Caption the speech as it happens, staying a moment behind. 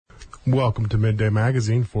Welcome to Midday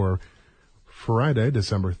Magazine for Friday,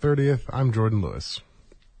 December 30th. I'm Jordan Lewis.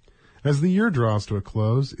 As the year draws to a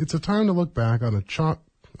close, it's a time to look back on a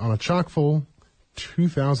chock-full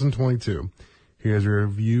 2022. Here's a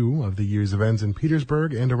review of the year's events in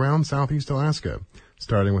Petersburg and around Southeast Alaska,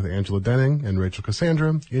 starting with Angela Denning and Rachel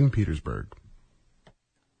Cassandra in Petersburg.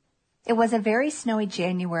 It was a very snowy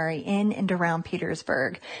January in and around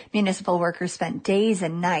Petersburg. Municipal workers spent days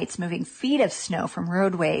and nights moving feet of snow from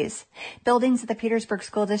roadways. Buildings at the Petersburg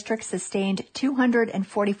School District sustained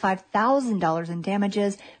 $245,000 in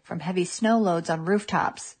damages from heavy snow loads on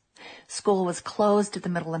rooftops. School was closed at the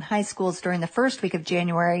middle and high schools during the first week of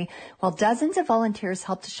January, while dozens of volunteers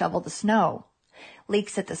helped to shovel the snow.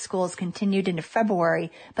 Leaks at the schools continued into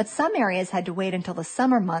February, but some areas had to wait until the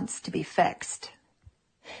summer months to be fixed.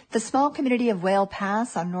 The small community of Whale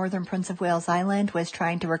Pass on northern Prince of Wales Island was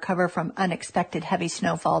trying to recover from unexpected heavy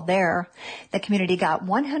snowfall there. The community got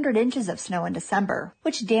 100 inches of snow in December,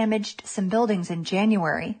 which damaged some buildings in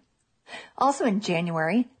January. Also in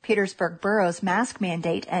January, Petersburg Borough's mask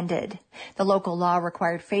mandate ended. The local law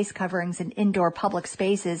required face coverings in indoor public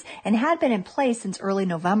spaces and had been in place since early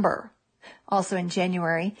November. Also in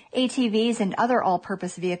January, ATVs and other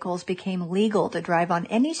all-purpose vehicles became legal to drive on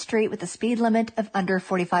any street with a speed limit of under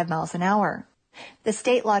 45 miles an hour. The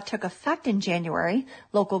state law took effect in January.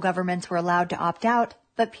 Local governments were allowed to opt out,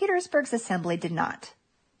 but Petersburg's assembly did not.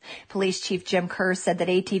 Police Chief Jim Kerr said that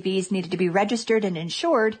ATVs needed to be registered and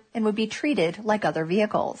insured and would be treated like other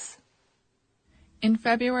vehicles. In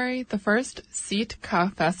February, the first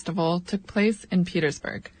Sitka Festival took place in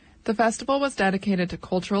Petersburg. The festival was dedicated to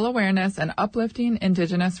cultural awareness and uplifting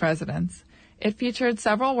Indigenous residents. It featured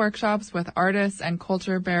several workshops with artists and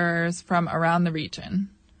culture bearers from around the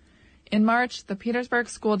region. In March, the Petersburg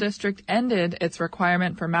School District ended its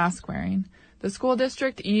requirement for mask wearing. The school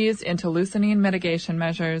district eased into loosening mitigation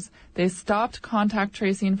measures. They stopped contact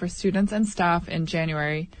tracing for students and staff in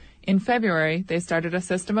January. In February, they started a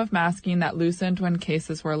system of masking that loosened when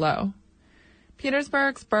cases were low.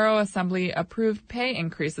 Petersburg's Borough Assembly approved pay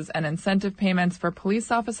increases and incentive payments for police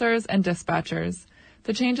officers and dispatchers.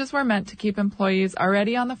 The changes were meant to keep employees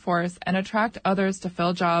already on the force and attract others to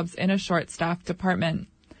fill jobs in a short-staffed department.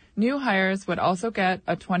 New hires would also get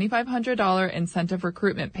a $2,500 incentive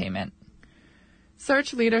recruitment payment.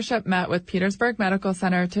 Search leadership met with Petersburg Medical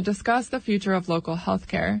Center to discuss the future of local health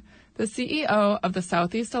care. The CEO of the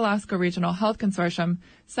Southeast Alaska Regional Health Consortium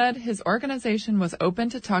said his organization was open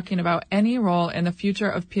to talking about any role in the future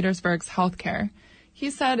of Petersburg's health care. He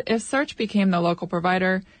said if Search became the local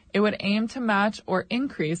provider, it would aim to match or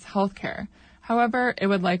increase health care. However, it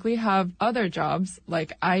would likely have other jobs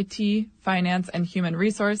like IT, finance, and human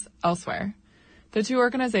resource elsewhere. The two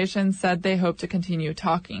organizations said they hope to continue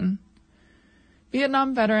talking.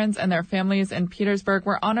 Vietnam veterans and their families in Petersburg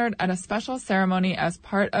were honored at a special ceremony as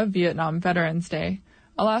part of Vietnam Veterans Day.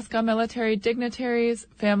 Alaska military dignitaries,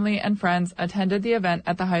 family, and friends attended the event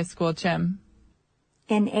at the high school gym.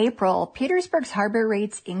 In April, Petersburg's harbor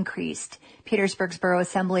rates increased. Petersburg's Borough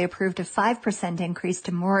Assembly approved a 5% increase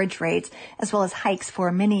to moorage rates, as well as hikes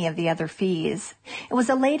for many of the other fees. It was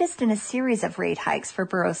the latest in a series of rate hikes for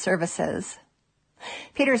borough services.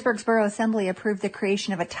 Petersburg's Borough Assembly approved the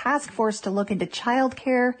creation of a task force to look into child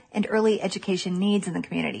care and early education needs in the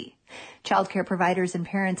community. Child care providers and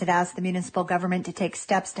parents had asked the municipal government to take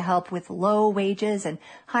steps to help with low wages and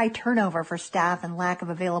high turnover for staff and lack of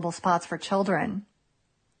available spots for children.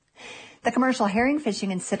 The commercial herring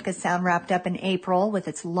fishing in Sitka Sound wrapped up in April with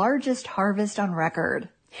its largest harvest on record.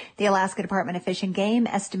 The Alaska Department of Fish and Game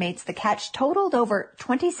estimates the catch totaled over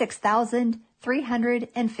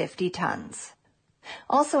 26,350 tons.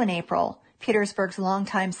 Also in April, Petersburg's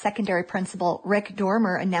longtime secondary principal Rick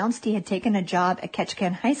Dormer announced he had taken a job at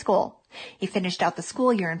Ketchikan High School. He finished out the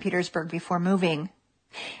school year in Petersburg before moving.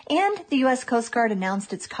 And the U.S. Coast Guard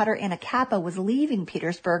announced its cutter Anacapa was leaving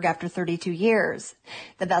Petersburg after 32 years.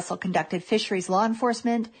 The vessel conducted fisheries law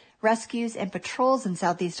enforcement, rescues, and patrols in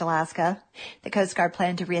Southeast Alaska. The Coast Guard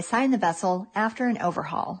planned to reassign the vessel after an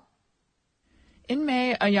overhaul. In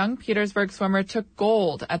May, a young Petersburg swimmer took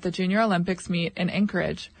gold at the Junior Olympics meet in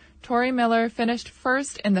Anchorage. Tori Miller finished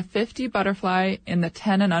first in the 50 butterfly in the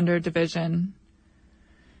 10 and under division.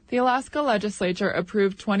 The Alaska legislature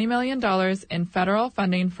approved $20 million in federal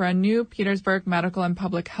funding for a new Petersburg Medical and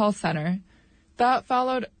Public Health Center. That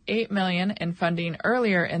followed $8 million in funding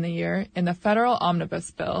earlier in the year in the federal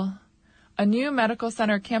omnibus bill. A new medical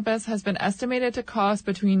center campus has been estimated to cost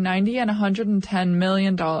between $90 and $110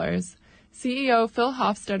 million. CEO Phil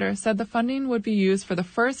Hofstetter said the funding would be used for the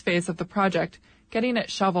first phase of the project, getting it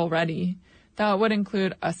shovel-ready. that would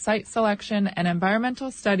include a site selection and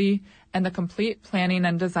environmental study and the complete planning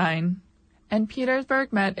and design. And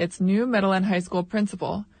Petersburg met its new middle and high school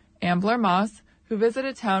principal, Ambler Moss, who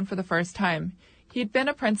visited town for the first time. He'd been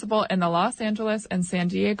a principal in the Los Angeles and San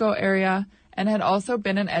Diego area and had also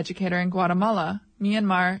been an educator in Guatemala,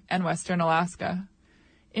 Myanmar, and Western Alaska.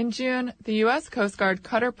 In June, the U.S. Coast Guard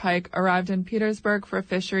Cutter Pike arrived in Petersburg for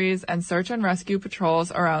fisheries and search and rescue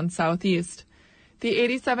patrols around Southeast. The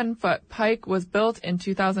 87-foot Pike was built in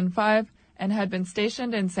 2005 and had been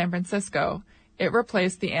stationed in San Francisco. It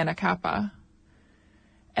replaced the Anacapa.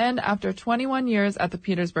 And after 21 years at the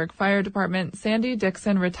Petersburg Fire Department, Sandy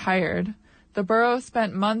Dixon retired. The borough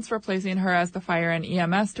spent months replacing her as the fire and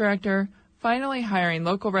EMS director, finally hiring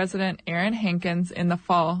local resident Aaron Hankins in the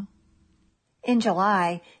fall. In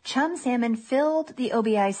July, chum salmon filled the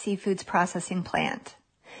OBI Seafoods processing plant.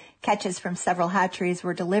 Catches from several hatcheries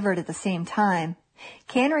were delivered at the same time.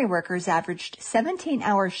 Cannery workers averaged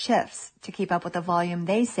 17-hour shifts to keep up with the volume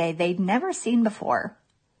they say they'd never seen before.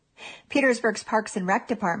 Petersburg's Parks and Rec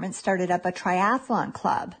department started up a triathlon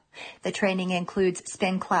club. The training includes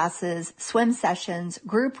spin classes, swim sessions,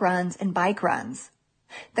 group runs, and bike runs.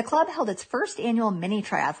 The club held its first annual mini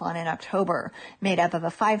triathlon in October, made up of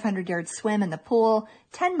a 500-yard swim in the pool,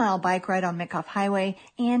 10-mile bike ride on Mitkoff Highway,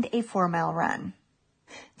 and a 4-mile run.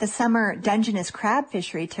 The summer Dungeness crab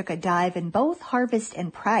fishery took a dive in both harvest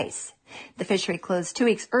and price. The fishery closed 2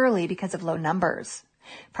 weeks early because of low numbers.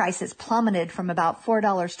 Prices plummeted from about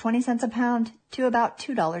 $4.20 a pound to about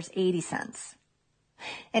 $2.80.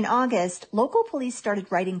 In August, local police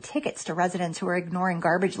started writing tickets to residents who were ignoring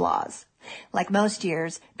garbage laws. Like most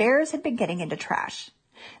years, bears had been getting into trash.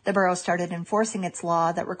 The borough started enforcing its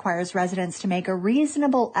law that requires residents to make a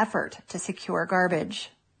reasonable effort to secure garbage.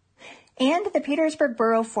 And the Petersburg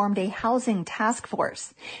Borough formed a housing task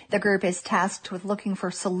force. The group is tasked with looking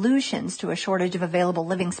for solutions to a shortage of available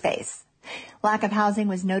living space. Lack of housing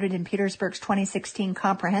was noted in Petersburg's 2016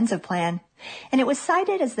 comprehensive plan, and it was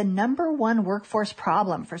cited as the #1 workforce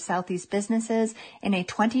problem for Southeast businesses in a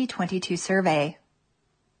 2022 survey.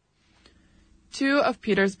 2 of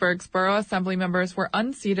Petersburg's borough assembly members were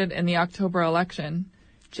unseated in the October election.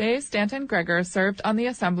 J. Stanton Gregor served on the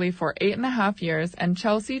assembly for 8.5 years and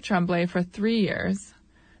Chelsea Tremblay for 3 years.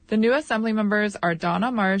 The new assembly members are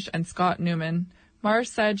Donna Marsh and Scott Newman. Marsh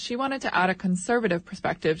said she wanted to add a conservative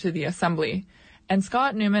perspective to the assembly, and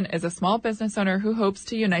Scott Newman is a small business owner who hopes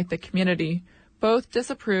to unite the community. Both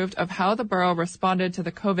disapproved of how the borough responded to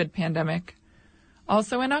the COVID pandemic.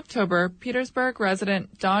 Also in October, Petersburg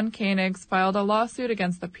resident Don Koenigs filed a lawsuit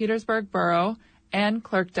against the Petersburg Borough and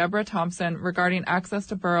Clerk Deborah Thompson regarding access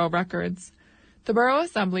to borough records. The Borough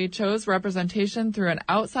Assembly chose representation through an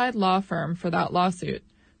outside law firm for that lawsuit.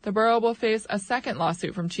 The borough will face a second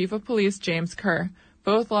lawsuit from Chief of Police James Kerr.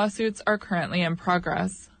 Both lawsuits are currently in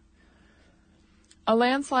progress. A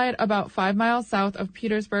landslide about 5 miles south of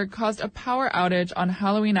Petersburg caused a power outage on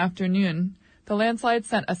Halloween afternoon. The landslide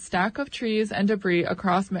sent a stack of trees and debris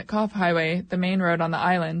across Mitkoff Highway, the main road on the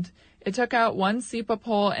island. It took out one SEPA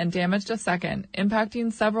pole and damaged a second,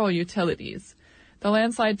 impacting several utilities. The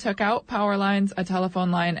landslide took out power lines, a telephone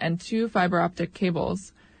line, and 2 fiber optic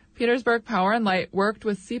cables. Petersburg Power and Light worked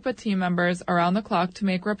with SEPA team members around the clock to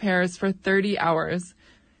make repairs for 30 hours.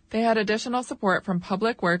 They had additional support from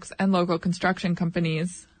Public Works and local construction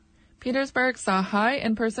companies. Petersburg saw high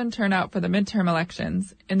in-person turnout for the midterm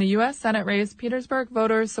elections. In the U.S. Senate race, Petersburg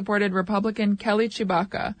voters supported Republican Kelly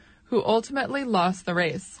Chibaka, who ultimately lost the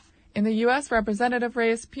race. In the U.S. representative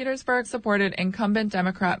race, Petersburg supported incumbent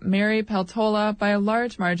Democrat Mary Peltola by a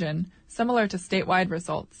large margin, similar to statewide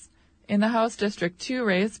results. In the House District 2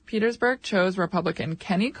 race, Petersburg chose Republican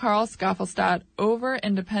Kenny Carl Skaffelstadt over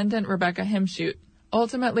independent Rebecca Himschoot.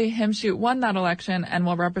 Ultimately, Himschoot won that election and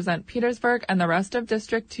will represent Petersburg and the rest of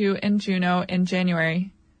District 2 in Juneau in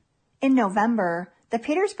January. In November, the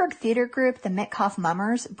Petersburg theater group, the Mitkoff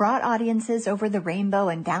Mummers, brought audiences over the rainbow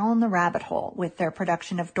and down the rabbit hole with their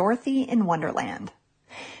production of Dorothy in Wonderland.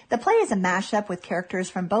 The play is a mashup with characters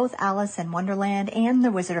from both Alice in Wonderland and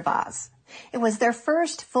The Wizard of Oz. It was their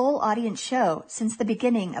first full audience show since the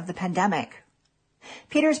beginning of the pandemic.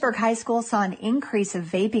 Petersburg High School saw an increase of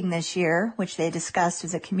vaping this year, which they discussed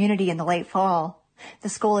as a community in the late fall. The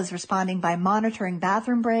school is responding by monitoring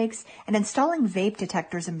bathroom breaks and installing vape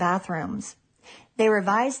detectors in bathrooms. They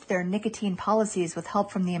revised their nicotine policies with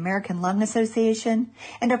help from the American Lung Association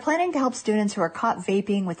and are planning to help students who are caught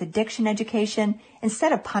vaping with addiction education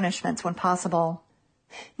instead of punishments when possible.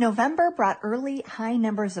 November brought early high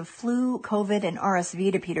numbers of flu, COVID, and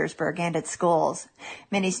RSV to Petersburg and its schools.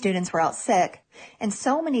 Many students were out sick, and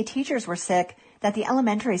so many teachers were sick that the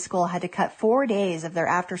elementary school had to cut 4 days of their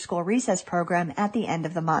after-school recess program at the end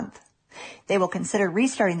of the month. They will consider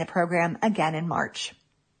restarting the program again in March.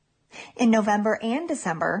 In November and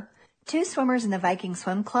December, 2 swimmers in the Viking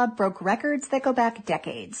Swim Club broke records that go back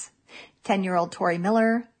decades. 10-year-old Tori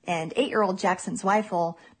Miller and 8-year-old Jackson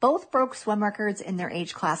Zweifel both broke swim records in their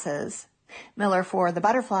age classes. Miller for the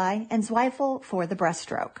butterfly and Zweifel for the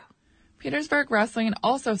breaststroke. Petersburg wrestling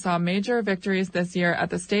also saw major victories this year at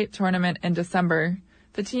the state tournament in December.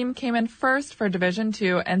 The team came in first for Division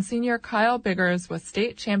II, and senior Kyle Biggers was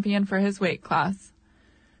state champion for his weight class.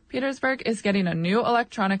 Petersburg is getting a new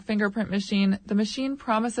electronic fingerprint machine. The machine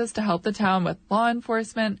promises to help the town with law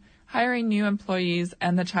enforcement, hiring new employees,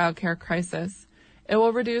 and the child care crisis. It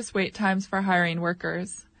will reduce wait times for hiring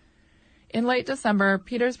workers. In late December,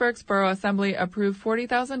 Petersburg's Borough Assembly approved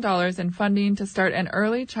 $40,000 in funding to start an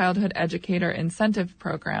early childhood educator incentive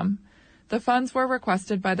program. The funds were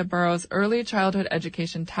requested by the borough's Early Childhood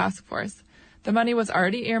Education Task Force. The money was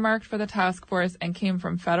already earmarked for the task force and came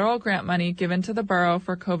from federal grant money given to the borough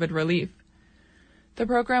for COVID relief. The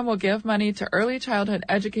program will give money to early childhood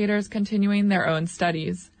educators continuing their own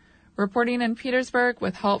studies. Reporting in Petersburg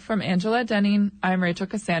with help from Angela Denning, I'm Rachel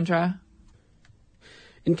Cassandra.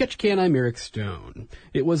 In Ketchikan, I'm Eric Stone.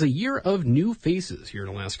 It was a year of new faces here in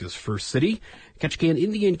Alaska's first city. Ketchikan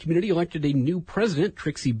Indian community elected a new president,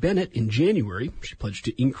 Trixie Bennett, in January. She pledged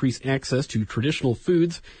to increase access to traditional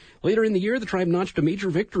foods. Later in the year, the tribe notched a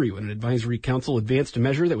major victory when an advisory council advanced a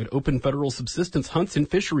measure that would open federal subsistence hunts and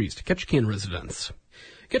fisheries to Ketchikan residents.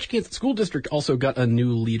 Ketchikan's school district also got a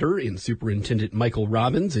new leader in Superintendent Michael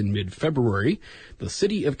Robbins in mid-February. The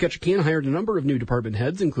city of Ketchikan hired a number of new department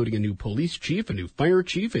heads, including a new police chief, a new fire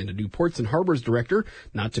chief, and a new ports and harbors director,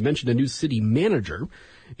 not to mention a new city manager.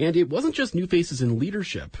 And it wasn't just new faces in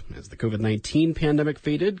leadership. As the COVID-19 pandemic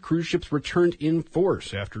faded, cruise ships returned in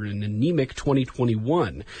force after an anemic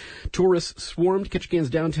 2021. Tourists swarmed Ketchikan's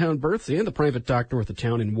downtown berths and the private dock north of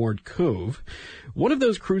town in Ward Cove. One of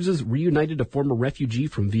those cruises reunited a former refugee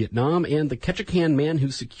from Vietnam and the Ketchikan man who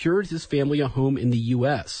secured his family a home in the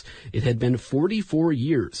U.S. It had been 44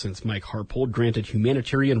 years since Mike Harpold granted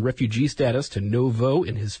humanitarian refugee status to Novo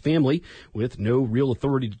and his family, with no real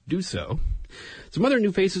authority to do so. Some other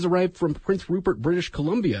new faces arrived from Prince Rupert, British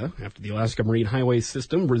Columbia, after the Alaska Marine Highway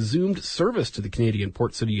System resumed service to the Canadian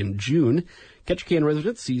port city in June. Ketchikan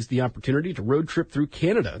residents seized the opportunity to road trip through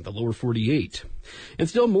Canada and the lower 48. And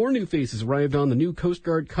still more new faces arrived on the new Coast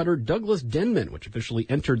Guard cutter Douglas Denman, which officially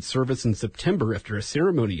entered service in September after a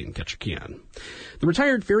ceremony in Ketchikan. The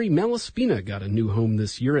retired ferry Malaspina got a new home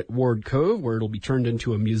this year at Ward Cove, where it'll be turned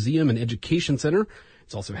into a museum and education center.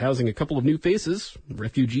 It's also housing a couple of new faces,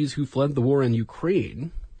 refugees who fled the war in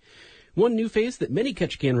Ukraine. One new face that many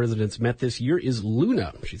Ketchikan residents met this year is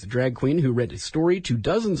Luna. She's a drag queen who read a story to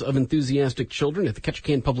dozens of enthusiastic children at the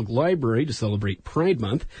Ketchikan Public Library to celebrate Pride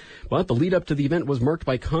Month. But the lead-up to the event was marked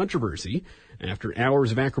by controversy. After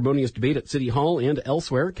hours of acrimonious debate at City Hall and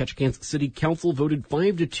elsewhere, Ketchikan's City Council voted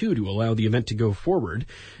 5-2 to allow the event to go forward.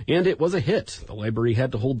 And it was a hit. The library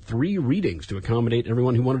had to hold 3 readings to accommodate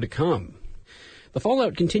everyone who wanted to come. The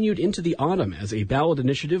fallout continued into the autumn as a ballot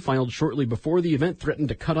initiative filed shortly before the event threatened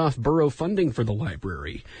to cut off borough funding for the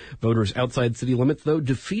library. Voters outside city limits, though,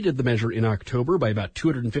 defeated the measure in October by about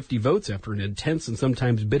 250 votes after an intense and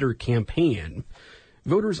sometimes bitter campaign.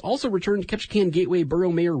 Voters also returned Ketchikan Gateway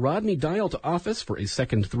Borough Mayor Rodney Dial to office for a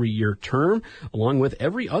second 3-year term, along with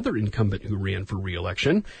every other incumbent who ran for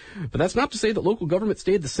re-election. But that's not to say that local government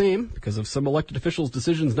stayed the same. Because of some elected officials'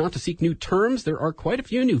 decisions not to seek new terms, there are quite a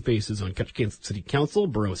few new faces on Ketchikan City Council,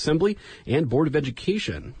 Borough Assembly, and Board of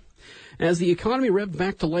Education. As the economy revved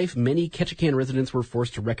back to life, many Ketchikan residents were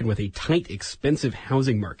forced to reckon with a tight, expensive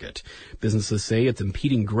housing market. Businesses say it's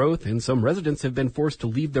impeding growth, and some residents have been forced to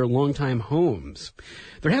leave their longtime homes.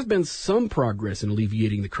 There has been some progress in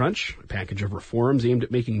alleviating the crunch. A package of reforms aimed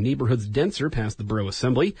at making neighborhoods denser passed the Borough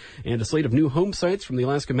Assembly, and a slate of new home sites from the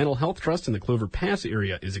Alaska Mental Health Trust in the Clover Pass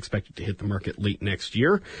area is expected to hit the market late next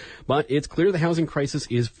year. But it's clear the housing crisis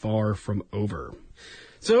is far from over.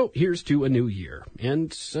 So here's to a new year,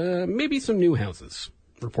 and maybe some new houses.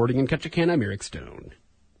 Reporting in Ketchikan, I'm Eric Stone.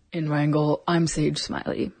 In Wrangell, I'm Sage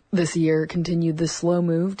Smiley. This year continued the slow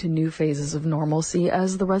move to new phases of normalcy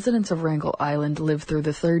as the residents of Wrangell Island lived through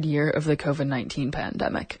the 3rd year of the COVID-19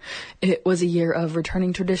 pandemic. It was a year of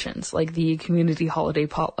returning traditions like the community holiday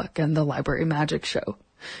potluck and the library magic show.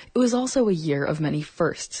 It was also a year of many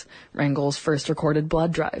firsts. Wrangell's first recorded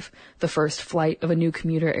blood drive, the first flight of a new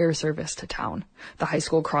commuter air service to town. The high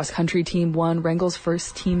school cross-country team won Wrangell's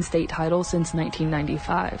first team state title since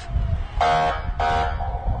 1995.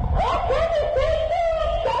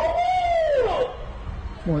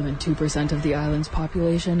 More than 2% of the island's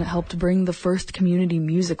population helped bring the first community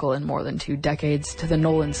musical in more than 2 decades to the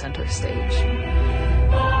Nolan Center stage.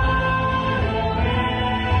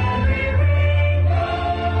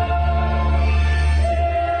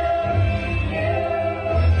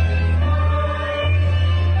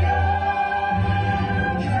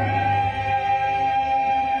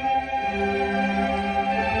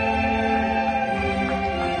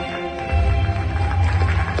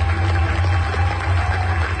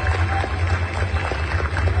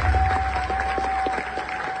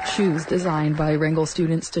 Shoes designed by Wrangell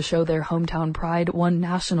students to show their hometown pride won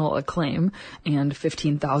national acclaim, and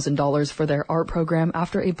 $15,000 for their art program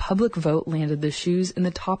after a public vote landed the shoes in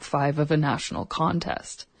the top 5 of a national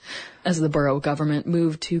contest. As the borough government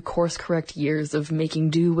moved to course-correct years of making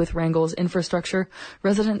do with Wrangell's infrastructure,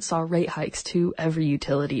 residents saw rate hikes to every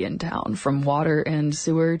utility in town, from water and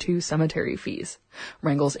sewer to cemetery fees.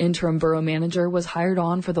 Wrangell's interim borough manager was hired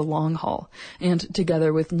on for the long haul, and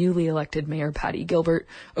together with newly elected Mayor Patty Gilbert,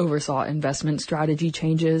 oversaw investment strategy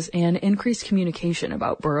changes and increased communication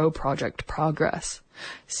about borough project progress.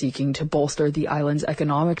 Seeking to bolster the island's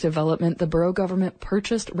economic development, the borough government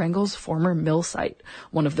purchased Wrangell's former mill site,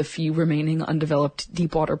 one of the few remaining undeveloped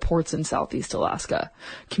deepwater ports in southeast Alaska.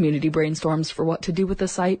 Community brainstorms for what to do with the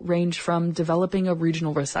site range from developing a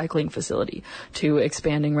regional recycling facility to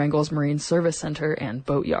expanding Wrangell's Marine Service Center and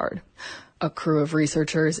boatyard. A crew of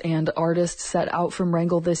researchers and artists set out from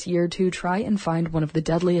Wrangell this year to try and find one of the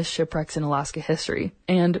deadliest shipwrecks in Alaska history,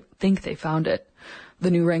 and think they found it. The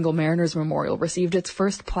new Wrangell Mariners Memorial received its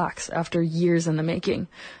first plaques after years in the making.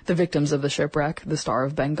 The victims of the shipwreck, the Star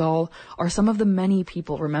of Bengal, are some of the many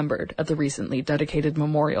people remembered at the recently dedicated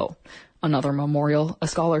memorial. Another memorial, a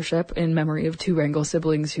scholarship in memory of 2 Wrangell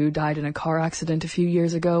siblings who died in a car accident a few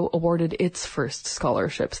years ago, awarded its first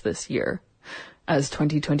scholarships this year. As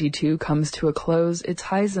 2022 comes to a close, its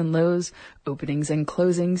highs and lows, openings and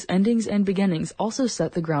closings, endings and beginnings also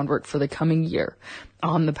set the groundwork for the coming year.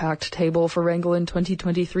 On the packed table for Wrangell in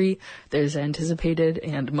 2023, there's anticipated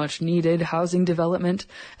and much needed housing development,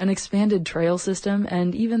 an expanded trail system,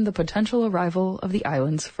 and even the potential arrival of the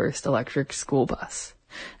island's first electric school bus.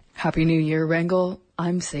 Happy New Year, Wrangell.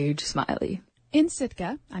 I'm Sage Smiley. In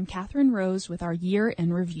Sitka, I'm Catherine Rose with our Year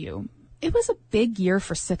in Review. It was a big year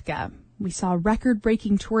for Sitka. We saw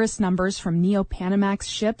record-breaking tourist numbers from Neo-Panamax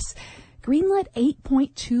ships, greenlit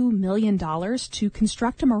 $8.2 million to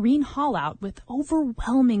construct a marine haul-out with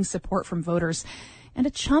overwhelming support from voters, and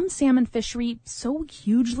a chum salmon fishery so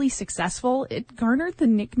hugely successful it garnered the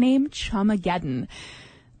nickname Chumageddon.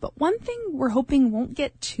 But one thing we're hoping won't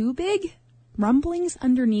get too big, rumblings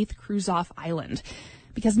underneath Cruise-Off Island,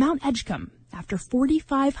 because Mount Edgecombe, after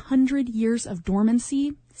 4,500 years of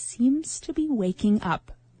dormancy, seems to be waking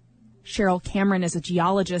up. Cheryl Cameron is a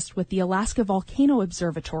geologist with the Alaska Volcano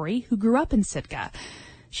Observatory who grew up in Sitka.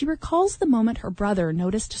 She recalls the moment her brother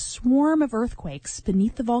noticed a swarm of earthquakes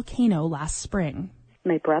beneath the volcano last spring.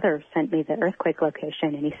 My brother sent me the earthquake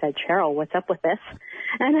location, and he said, "Cheryl, what's up with this?"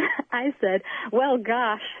 And I said, "Well,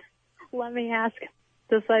 gosh, let me ask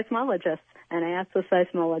the seismologist." And I asked the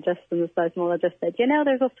seismologist, and the seismologist said,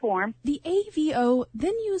 there's a swarm. The AVO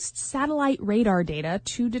then used satellite radar data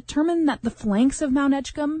to determine that the flanks of Mount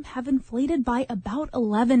Edgecombe have inflated by about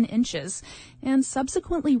 11 inches, and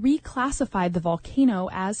subsequently reclassified the volcano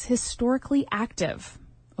as historically active.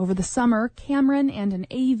 Over the summer, Cameron and an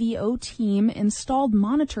AVO team installed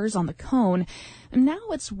monitors on the cone, and now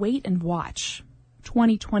it's wait and watch.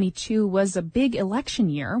 2022 was a big election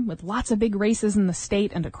year with lots of big races in the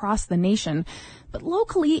state and across the nation. But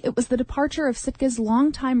locally, it was the departure of Sitka's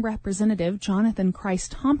longtime representative, Jonathan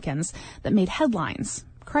Christ Tompkins, that made headlines.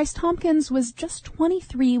 Christ Tompkins was just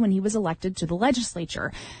 23 when he was elected to the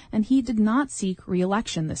legislature, and he did not seek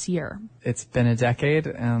re-election this year. It's been a decade,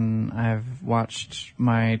 and I've watched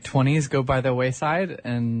my 20s go by the wayside,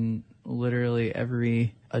 and literally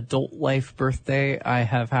every adult life birthday I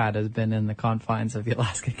have had has been in the confines of the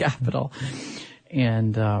Alaska capital.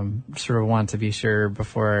 And sort of want to be sure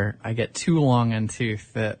before I get too long in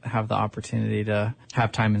tooth that have the opportunity to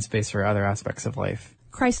have time and space for other aspects of life.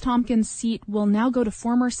 Christ Tompkins' seat will now go to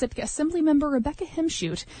former Sitka Assembly member Rebecca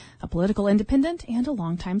Himshoot, a political independent and a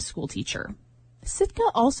longtime school teacher. Sitka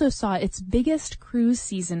also saw its biggest cruise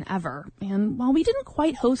season ever, and while we didn't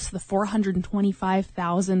quite host the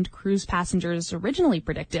 425,000 cruise passengers originally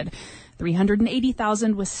predicted,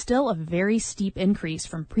 380,000 was still a very steep increase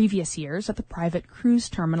from previous years at the private cruise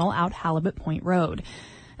terminal out Halibut Point Road.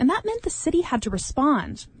 And that meant the city had to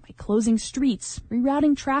respond by closing streets,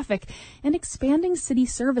 rerouting traffic, and expanding city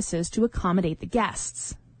services to accommodate the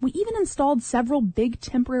guests. We even installed several big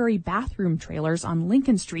temporary bathroom trailers on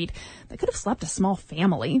Lincoln Street that could have slept a small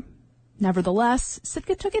family. Nevertheless,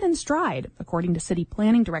 Sitka took it in stride, according to City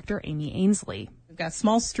Planning Director Amy Ainsley. We've got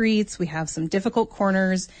small streets, we have some difficult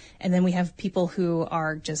corners, and then we have people who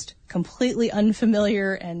are just completely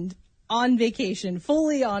unfamiliar and on vacation,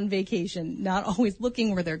 fully on vacation, not always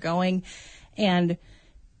looking where they're going. And,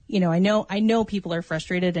 you know, I know people are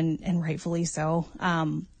frustrated and rightfully so.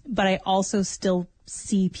 But I also still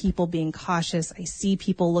see people being cautious. I see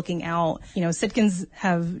people looking out. You know, Sitkans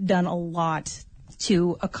have done a lot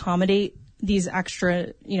to accommodate these extra,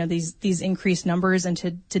 you know, these increased numbers and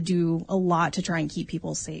to do a lot to try and keep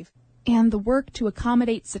people safe. And the work to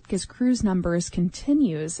accommodate Sitka's cruise numbers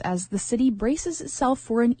continues as the city braces itself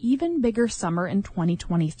for an even bigger summer in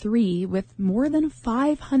 2023 with more than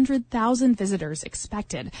 500,000 visitors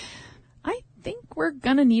expected. I think we're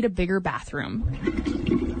gonna need a bigger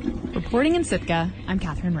bathroom. Reporting in Sitka, I'm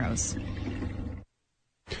Catherine Rose.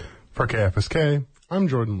 For KFSK, I'm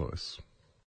Jordan Lewis.